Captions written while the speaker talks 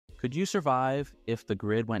Could you survive if the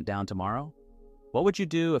grid went down tomorrow? What would you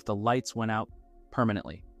do if the lights went out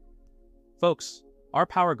permanently? Folks, our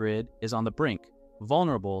power grid is on the brink,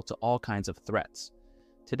 vulnerable to all kinds of threats.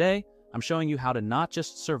 Today, I'm showing you how to not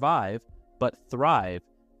just survive, but thrive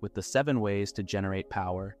with the 7 ways to generate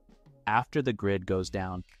power after the grid goes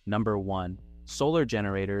down. Number 1, solar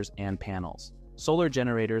generators and panels. Solar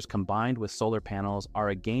generators combined with solar panels are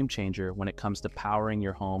a game changer when it comes to powering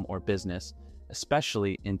your home or business,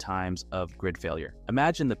 especially in times of grid failure.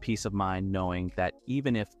 Imagine the peace of mind knowing that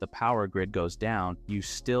even if the power grid goes down, you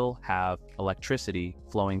still have electricity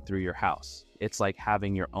flowing through your house. It's like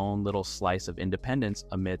having your own little slice of independence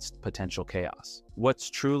amidst potential chaos. What's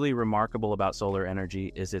truly remarkable about solar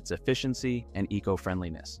energy is its efficiency and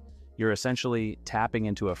eco-friendliness. You're essentially tapping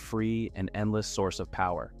into a free and endless source of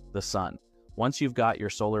power, the sun. Once you've got your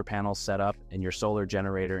solar panels set up and your solar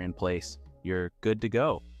generator in place, you're good to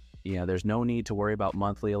go. There's no need to worry about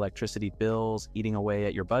monthly electricity bills eating away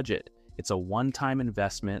at your budget. It's a one-time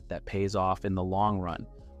investment that pays off in the long run,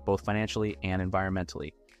 both financially and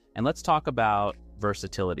environmentally. And let's talk about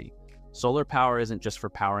versatility. Solar power isn't just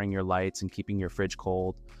for powering your lights and keeping your fridge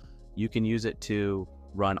cold. You can use it to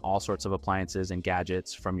run all sorts of appliances and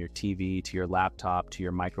gadgets, from your TV to your laptop to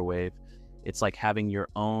your microwave. It's like having your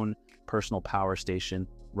own personal power station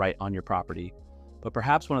right on your property. But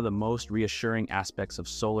perhaps one of the most reassuring aspects of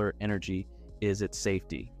solar energy is its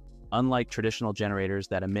safety. Unlike traditional generators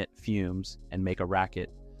that emit fumes and make a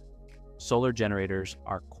racket, solar generators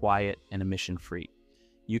are quiet and emission-free.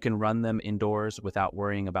 You can run them indoors without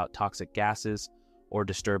worrying about toxic gases or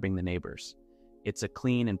disturbing the neighbors. It's a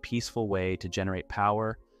clean and peaceful way to generate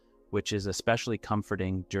power, which is especially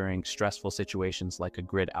comforting during stressful situations like a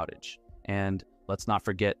grid outage. And let's not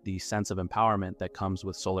forget the sense of empowerment that comes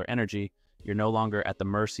with solar energy. You're no longer at the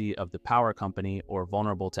mercy of the power company or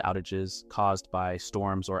vulnerable to outages caused by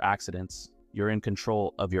storms or accidents. You're in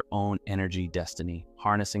control of your own energy destiny,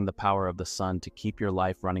 harnessing the power of the sun to keep your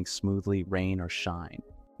life running smoothly, rain or shine.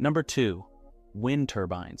 Number 2, wind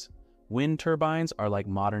turbines. Wind turbines are like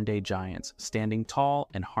modern-day giants, standing tall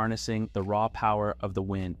and harnessing the raw power of the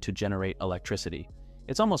wind to generate electricity.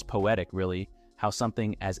 It's almost poetic, really, how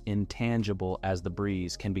something as intangible as the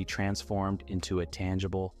breeze can be transformed into a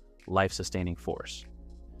tangible, life-sustaining force.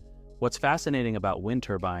 What's fascinating about wind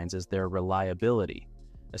turbines is their reliability,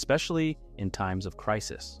 especially in times of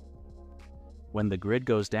crisis. When the grid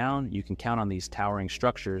goes down, you can count on these towering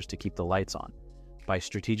structures to keep the lights on. By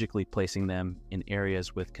strategically placing them in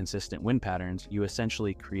areas with consistent wind patterns, you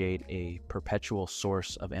essentially create a perpetual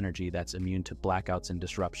source of energy that's immune to blackouts and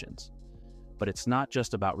disruptions. But it's not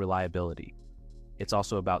just about reliability. It's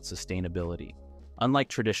also about sustainability. Unlike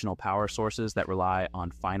traditional power sources that rely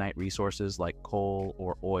on finite resources like coal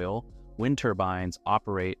or oil, wind turbines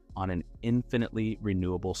operate on an infinitely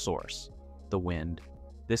renewable source, the wind.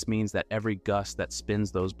 This means that every gust that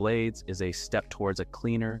spins those blades is a step towards a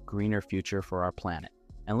cleaner, greener future for our planet.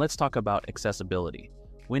 And let's talk about accessibility.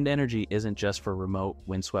 Wind energy isn't just for remote,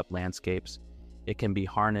 windswept landscapes. It can be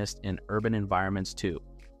harnessed in urban environments too,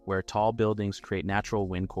 where tall buildings create natural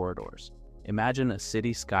wind corridors. Imagine a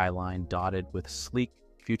city skyline dotted with sleek,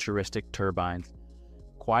 futuristic turbines,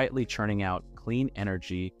 quietly churning out clean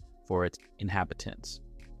energy for its inhabitants.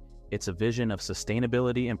 It's a vision of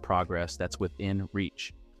sustainability and progress that's within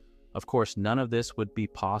reach. Of course, none of this would be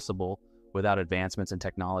possible without advancements in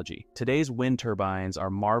technology. Today's wind turbines are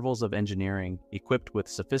marvels of engineering, equipped with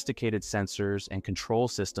sophisticated sensors and control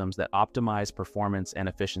systems that optimize performance and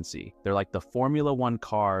efficiency. They're like the Formula One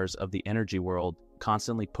cars of the energy world,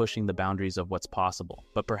 constantly pushing the boundaries of what's possible.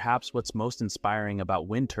 But perhaps what's most inspiring about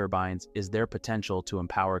wind turbines is their potential to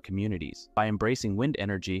empower communities. By embracing wind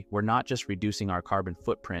energy, we're not just reducing our carbon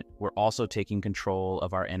footprint, we're also taking control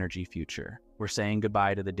of our energy future. We're saying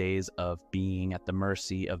goodbye to the days of being at the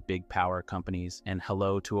mercy of big power companies and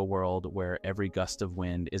hello to a world where every gust of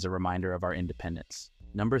wind is a reminder of our independence.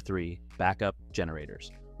 Number 3, backup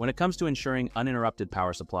generators. When it comes to ensuring uninterrupted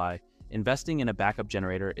power supply, investing in a backup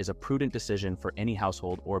generator is a prudent decision for any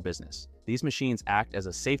household or business. These machines act as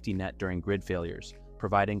a safety net during grid failures,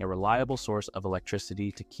 providing a reliable source of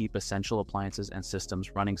electricity to keep essential appliances and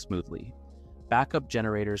systems running smoothly. Backup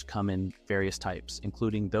generators come in various types,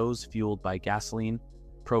 including those fueled by gasoline,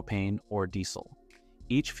 propane, or diesel.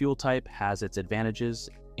 Each fuel type has its advantages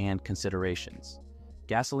and considerations.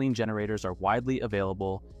 Gasoline generators are widely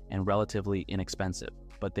available and relatively inexpensive,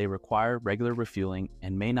 but they require regular refueling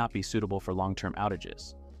and may not be suitable for long-term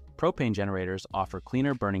outages. Propane generators offer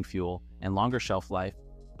cleaner burning fuel and longer shelf life,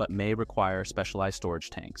 but may require specialized storage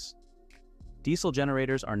tanks. Diesel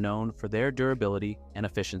generators are known for their durability and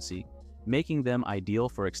efficiency, making them ideal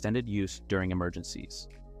for extended use during emergencies.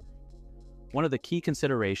 One of the key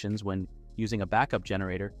considerations when using a backup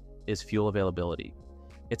generator is fuel availability.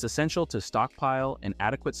 It's essential to stockpile an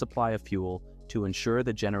adequate supply of fuel to ensure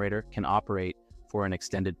the generator can operate for an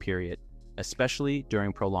extended period, especially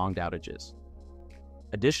during prolonged outages.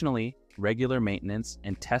 Additionally, regular maintenance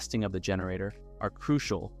and testing of the generator are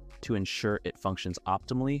crucial to ensure it functions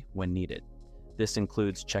optimally when needed. This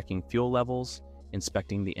includes checking fuel levels,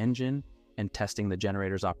 inspecting the engine, and testing the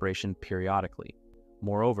generator's operation periodically.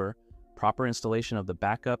 Moreover, proper installation of the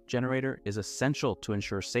backup generator is essential to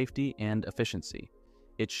ensure safety and efficiency.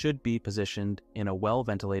 It should be positioned in a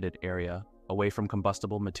well-ventilated area, away from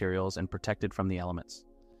combustible materials and protected from the elements.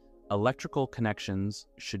 Electrical connections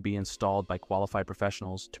should be installed by qualified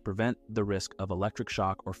professionals to prevent the risk of electric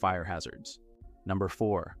shock or fire hazards. Number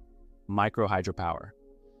 4, micro hydropower.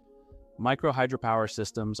 Micro hydropower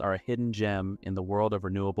systems are a hidden gem in the world of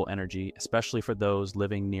renewable energy, especially for those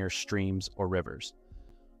living near streams or rivers.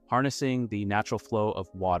 Harnessing the natural flow of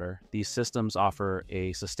water, these systems offer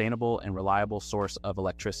a sustainable and reliable source of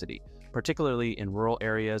electricity, particularly in rural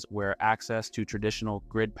areas where access to traditional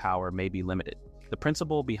grid power may be limited. The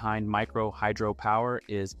principle behind micro hydropower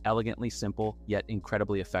is elegantly simple yet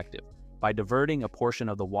incredibly effective. By diverting a portion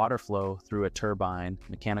of the water flow through a turbine,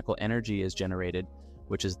 mechanical energy is generated,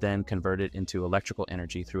 which is then converted into electrical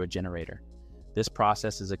energy through a generator. This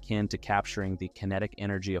process is akin to capturing the kinetic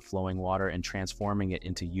energy of flowing water and transforming it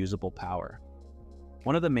into usable power.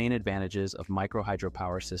 One of the main advantages of micro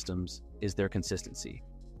hydropower systems is their consistency.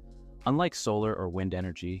 Unlike solar or wind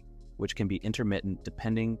energy, which can be intermittent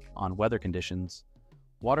depending on weather conditions,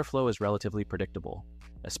 water flow is relatively predictable,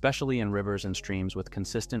 especially in rivers and streams with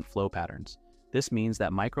consistent flow patterns. This means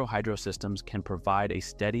that micro hydro systems can provide a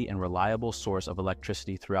steady and reliable source of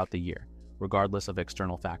electricity throughout the year, regardless of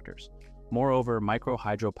external factors. Moreover, micro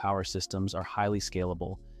hydropower systems are highly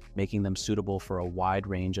scalable, making them suitable for a wide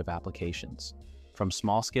range of applications. From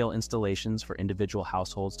small-scale installations for individual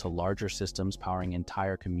households to larger systems powering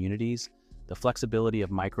entire communities, the flexibility of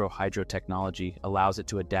micro hydro technology allows it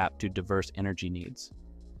to adapt to diverse energy needs.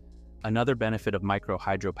 Another benefit of micro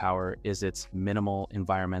hydropower is its minimal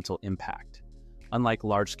environmental impact. Unlike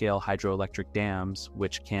large-scale hydroelectric dams,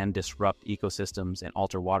 which can disrupt ecosystems and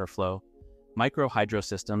alter water flow, micro hydro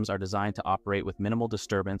systems are designed to operate with minimal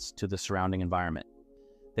disturbance to the surrounding environment.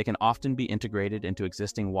 They can often be integrated into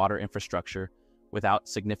existing water infrastructure without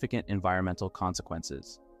significant environmental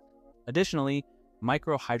consequences. Additionally,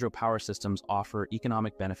 micro hydropower systems offer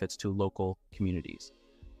economic benefits to local communities.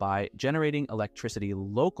 By generating electricity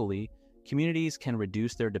locally, communities can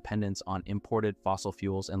reduce their dependence on imported fossil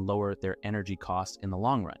fuels and lower their energy costs in the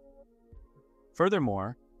long run.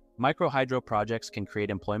 Furthermore, micro-hydro projects can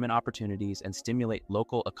create employment opportunities and stimulate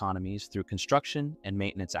local economies through construction and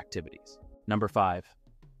maintenance activities. Number 5,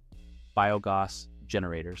 biogas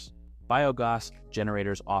generators. Biogas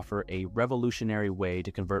generators offer a revolutionary way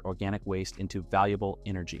to convert organic waste into valuable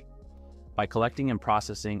energy. By collecting and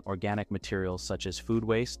processing organic materials such as food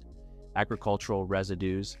waste, agricultural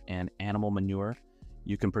residues, and animal manure,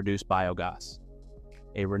 you can produce biogas,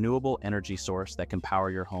 a renewable energy source that can power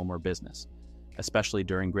your home or business, especially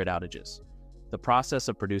during grid outages. The process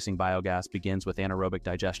of producing biogas begins with anaerobic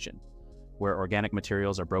digestion, where organic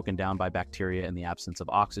materials are broken down by bacteria in the absence of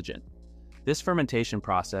oxygen. This fermentation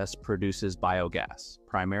process produces biogas,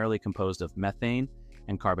 primarily composed of methane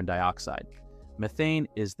and carbon dioxide. Methane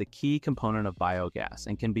is the key component of biogas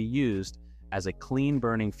and can be used as a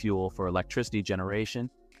clean-burning fuel for electricity generation,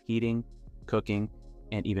 heating, cooking,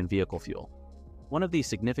 and even vehicle fuel. One of the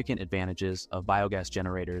significant advantages of biogas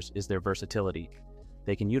generators is their versatility.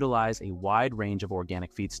 They can utilize a wide range of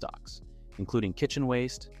organic feedstocks, including kitchen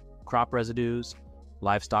waste, crop residues,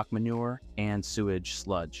 livestock manure, and sewage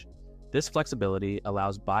sludge. This flexibility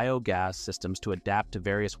allows biogas systems to adapt to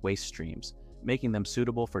various waste streams, making them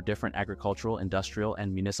suitable for different agricultural, industrial,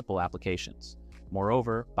 and municipal applications.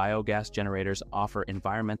 Moreover, biogas generators offer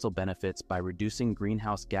environmental benefits by reducing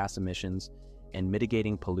greenhouse gas emissions and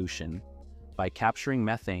mitigating pollution. By capturing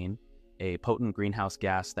methane, a potent greenhouse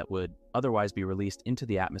gas that would otherwise be released into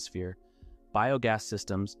the atmosphere, biogas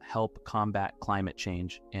systems help combat climate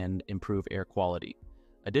change and improve air quality.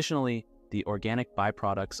 Additionally, the organic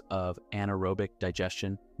byproducts of anaerobic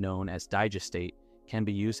digestion, known as digestate, can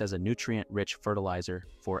be used as a nutrient-rich fertilizer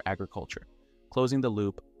for agriculture, closing the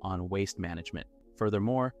loop on waste management.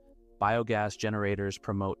 Furthermore, biogas generators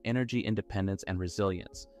promote energy independence and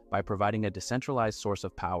resilience by providing a decentralized source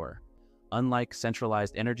of power. Unlike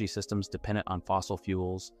centralized energy systems dependent on fossil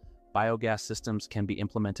fuels, biogas systems can be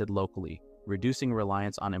implemented locally, reducing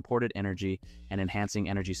reliance on imported energy and enhancing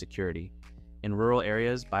energy security. In rural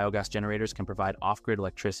areas, biogas generators can provide off-grid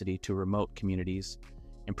electricity to remote communities,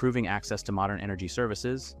 improving access to modern energy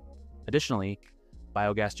services. Additionally,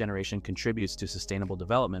 biogas generation contributes to sustainable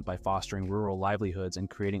development by fostering rural livelihoods and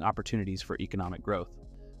creating opportunities for economic growth.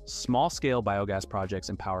 Small-scale biogas projects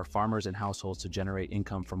empower farmers and households to generate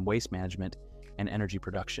income from waste management and energy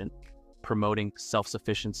production, promoting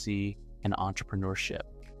self-sufficiency and entrepreneurship.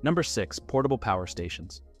 Number 6, portable power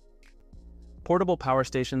stations. Portable power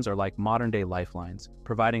stations are like modern-day lifelines,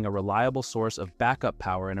 providing a reliable source of backup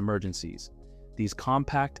power in emergencies. These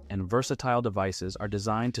compact and versatile devices are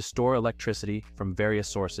designed to store electricity from various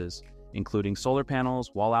sources, including solar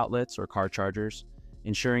panels, wall outlets, or car chargers,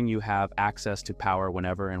 ensuring you have access to power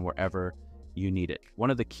whenever and wherever you need it. One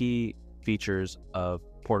of the key features of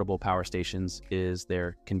portable power stations is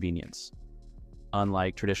their convenience.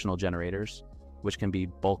 Unlike traditional generators, which can be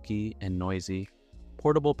bulky and noisy,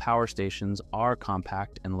 portable power stations are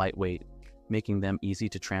compact and lightweight, making them easy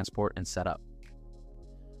to transport and set up.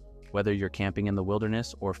 Whether you're camping in the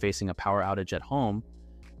wilderness or facing a power outage at home,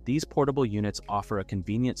 these portable units offer a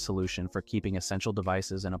convenient solution for keeping essential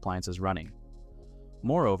devices and appliances running.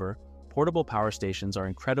 Moreover, portable power stations are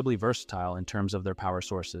incredibly versatile in terms of their power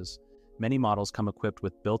sources. Many models come equipped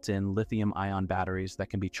with built-in lithium-ion batteries that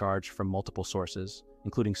can be charged from multiple sources,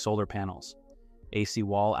 including solar panels, AC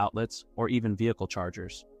wall outlets, or even vehicle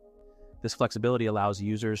chargers. This flexibility allows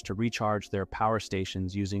users to recharge their power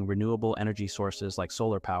stations using renewable energy sources like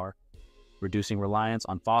solar power, reducing reliance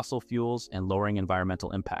on fossil fuels and lowering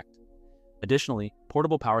environmental impact. Additionally,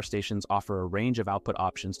 portable power stations offer a range of output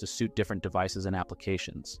options to suit different devices and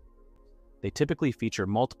applications. They typically feature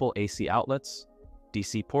multiple AC outlets,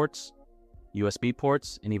 DC ports, USB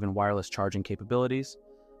ports, and even wireless charging capabilities,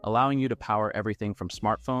 allowing you to power everything from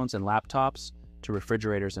smartphones and laptops to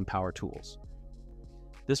refrigerators and power tools.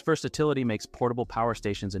 This versatility makes portable power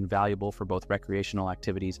stations invaluable for both recreational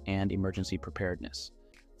activities and emergency preparedness.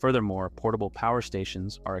 Furthermore, portable power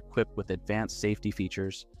stations are equipped with advanced safety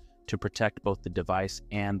features to protect both the device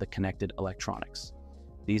and the connected electronics.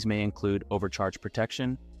 These may include overcharge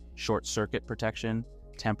protection, short circuit protection,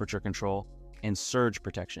 temperature control, and surge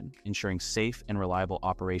protection, ensuring safe and reliable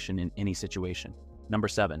operation in any situation. Number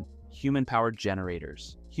 7, human-powered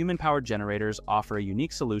generators. Human-powered generators offer a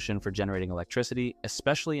unique solution for generating electricity,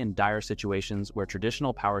 especially in dire situations where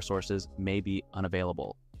traditional power sources may be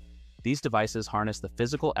unavailable. These devices harness the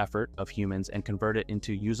physical effort of humans and convert it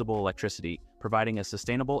into usable electricity, providing a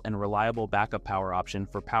sustainable and reliable backup power option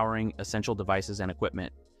for powering essential devices and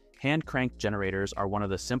equipment. Hand-cranked generators are one of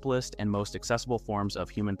the simplest and most accessible forms of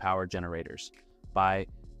human-powered generators. By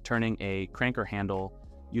turning a cranker handle,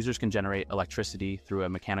 users can generate electricity through a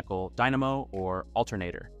mechanical dynamo or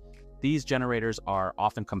alternator. These generators are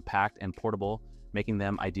often compact and portable, making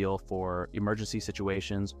them ideal for emergency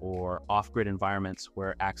situations or off-grid environments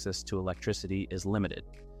where access to electricity is limited.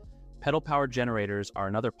 Pedal-powered generators are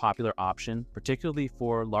another popular option, particularly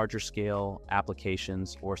for larger-scale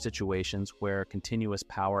applications or situations where continuous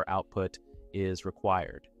power output is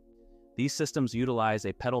required. These systems utilize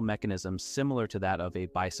a pedal mechanism similar to that of a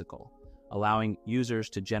bicycle, allowing users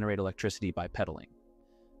to generate electricity by pedaling.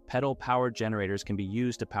 Pedal-powered generators can be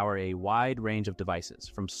used to power a wide range of devices,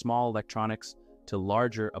 from small electronics to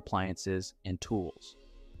larger appliances and tools.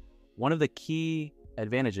 One of the key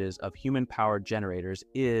advantages of human-powered generators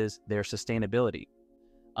is their sustainability.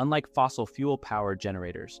 Unlike fossil fuel-powered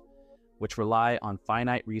generators, which rely on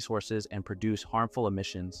finite resources and produce harmful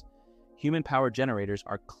emissions, human-powered generators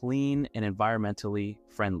are clean and environmentally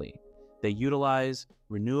friendly. They utilize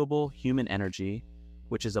renewable human energy,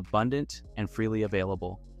 which is abundant and freely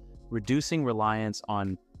available, reducing reliance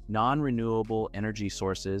on non-renewable energy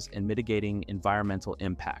sources and mitigating environmental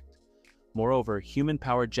impact. Moreover,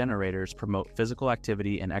 human-powered generators promote physical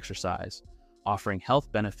activity and exercise, offering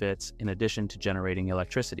health benefits in addition to generating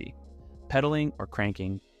electricity. Pedaling or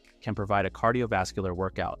cranking can provide a cardiovascular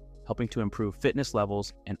workout, helping to improve fitness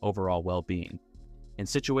levels and overall well-being. In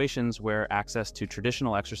situations where access to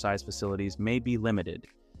traditional exercise facilities may be limited,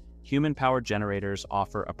 human-powered generators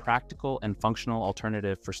offer a practical and functional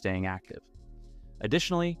alternative for staying active.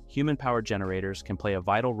 Additionally, human-powered generators can play a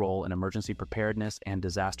vital role in emergency preparedness and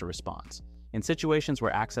disaster response. In situations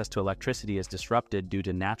where access to electricity is disrupted due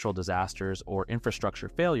to natural disasters or infrastructure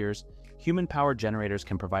failures, human-powered generators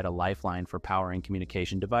can provide a lifeline for powering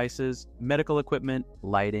communication devices, medical equipment,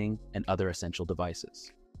 lighting, and other essential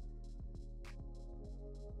devices.